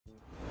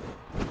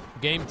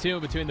Game 2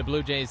 between the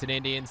Blue Jays and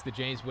Indians. The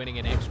Jays winning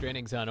in extra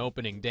innings on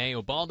opening day.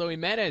 Ubaldo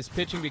Jimenez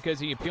pitching because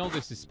he appealed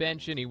the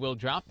suspension. He will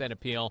drop that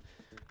appeal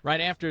right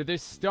after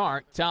this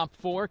start. Top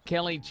 4,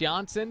 Kelly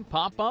Johnson,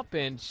 pop-up,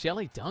 and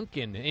Shelly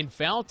Duncan in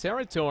foul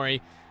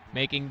territory,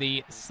 making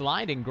the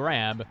sliding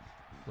grab.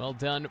 Well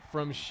done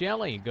from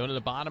Shelly. Go to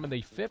the bottom of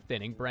the 5th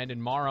inning.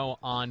 Brandon Morrow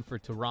on for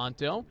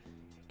Toronto.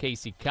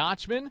 Casey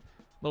Kochman.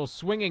 Little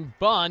swinging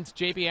bunt.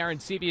 J.B.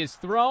 Arencibia's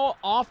throw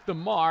off the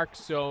mark,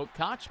 so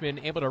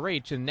Kochman able to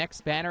reach. And the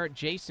next batter,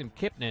 Jason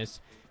Kipnis,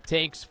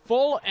 takes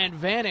full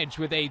advantage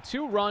with a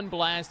 2-run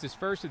blast, his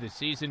first of the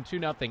season,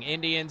 2-0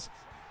 Indians.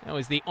 That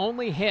was the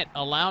only hit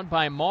allowed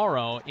by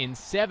Morrow in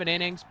 7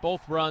 innings,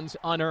 both runs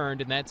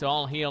unearned, and that's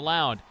all he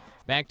allowed.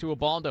 Back to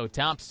Ubaldo,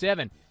 top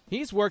 7.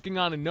 He's working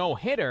on a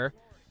no-hitter.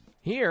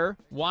 Here,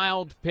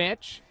 wild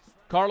pitch.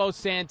 Carlos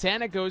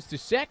Santana goes to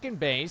second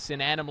base,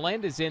 and Adam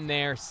Lind is in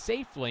there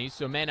safely,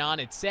 so men on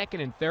at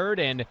second and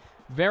third, and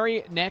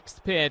very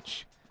next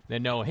pitch, the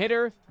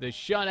no-hitter, the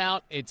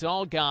shutout, it's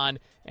all gone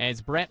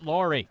as Brett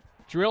Lawrie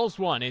drills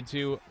one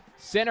into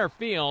center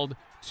field.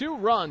 2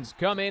 runs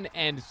come in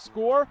and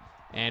score,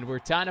 and we're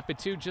tied up at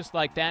 2 just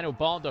like that.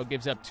 Ubaldo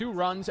gives up 2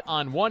 runs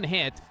on 1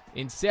 hit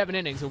in 7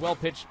 innings, a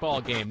well-pitched ball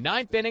game.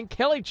 9th inning,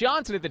 Kelly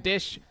Johnson at the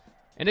dish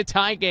in a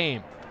tie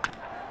game.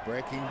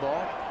 Breaking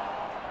ball.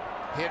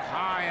 Hit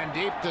high and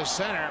deep to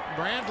center.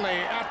 Brantley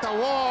at the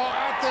wall,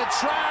 at the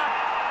track.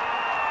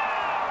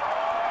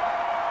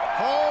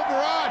 Home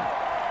run.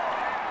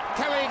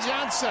 Kelly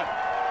Johnson.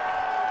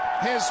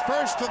 His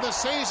first of the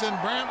season.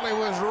 Brantley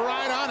was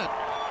right on it.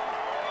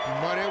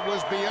 But it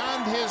was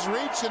beyond his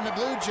reach, and the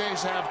Blue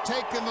Jays have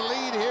taken the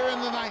lead here in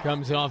the ninth.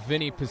 Comes off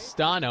Vinny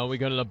Pistano. We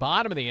go to the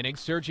bottom of the inning.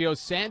 Sergio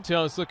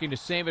Santos looking to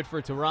save it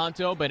for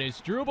Toronto, but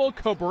Asdrubal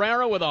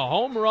Cabrera with a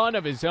home run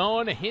of his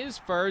own, his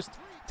first,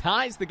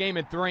 ties the game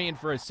at 3, and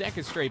for a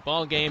second straight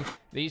ball game,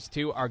 these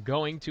two are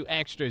going to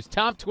extras.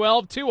 Top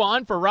 12, 2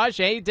 on for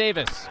Rajay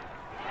Davis.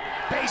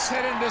 Base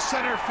hit into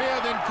center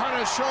field, and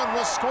Encarnacion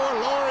will score.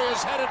 Lawrie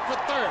is headed for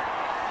third.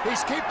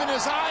 He's keeping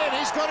his eye, and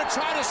he's going to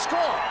try to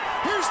score.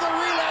 Here's the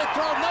relay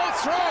throw, no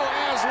throw,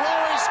 as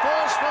Lawrie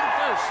scores from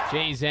first.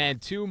 Jays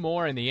add 2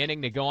 more in the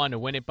inning to go on to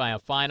win it by a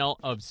final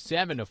of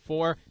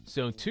 7-4.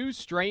 So 2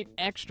 straight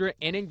extra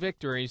inning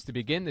victories to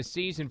begin the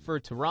season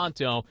for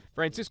Toronto.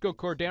 Francisco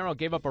Cordero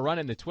gave up a run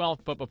in the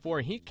 12th, but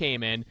before he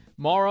came in,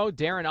 Morrow,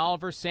 Darren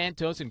Oliver,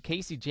 Santos, and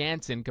Casey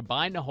Jansen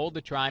combined to hold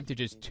the Tribe to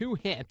just 2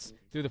 hits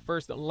through the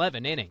first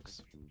 11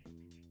 innings.